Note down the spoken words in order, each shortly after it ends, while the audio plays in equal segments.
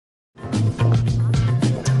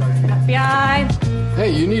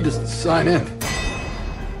Hey, you need to sign in.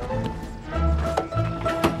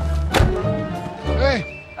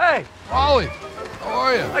 Hey. Hey. Ollie, how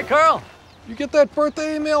are you? Hi, Carl. You get that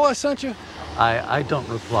birthday email I sent you? I don't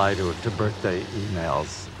reply to birthday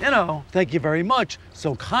emails. You know, thank you very much.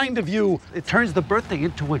 So kind of you. It turns the birthday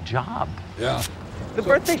into a job. Yeah. The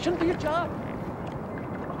birthday shouldn't be a job.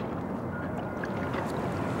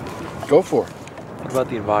 Go for it. What about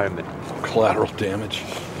the environment? Collateral damage.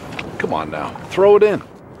 Come on now, throw it in.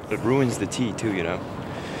 It ruins the tea, too, you know?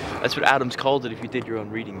 That's what Adams called it if you did your own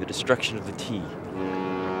reading, the destruction of the tea.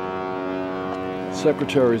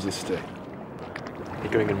 Secretaries of State.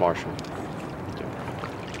 Pickering and Marshall.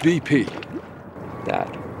 VP.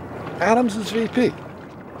 Dad. Adams is VP.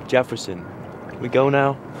 Jefferson. We go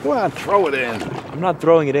now? Go on, throw it in. I'm not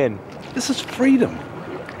throwing it in. This is freedom.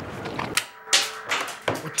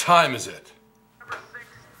 What time is it? Number 6,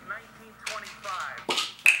 1925.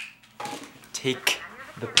 Take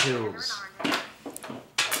the pills.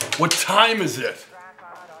 What time is it?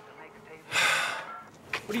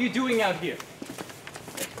 What are you doing out here?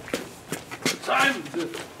 What time is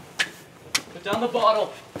it? Put down the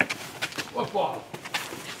bottle. What bottle?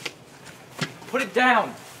 Put it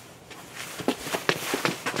down.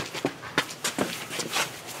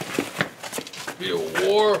 Be a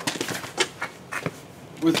war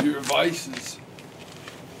with your vices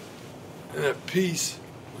and at peace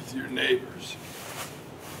with your neighbors.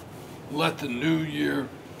 Let the new year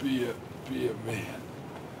be a man.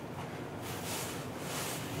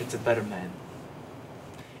 It's a better man.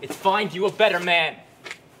 It's find you a better man.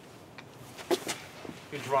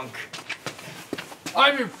 You're drunk.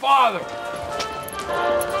 I'm your father.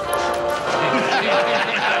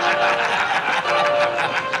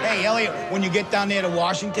 Hey, Elliot, when you get down there to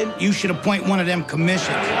Washington, you should appoint one of them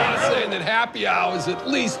commissions. I'm saying that happy hour is at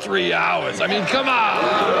least 3 hours. I mean, come on.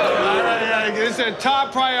 This is a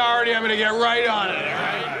top priority. I'm gonna get right on it, all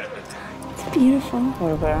right? It's beautiful.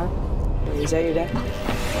 What about? Is that your dad?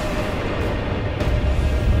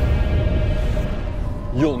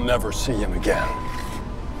 You'll never see him again.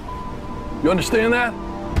 You understand that?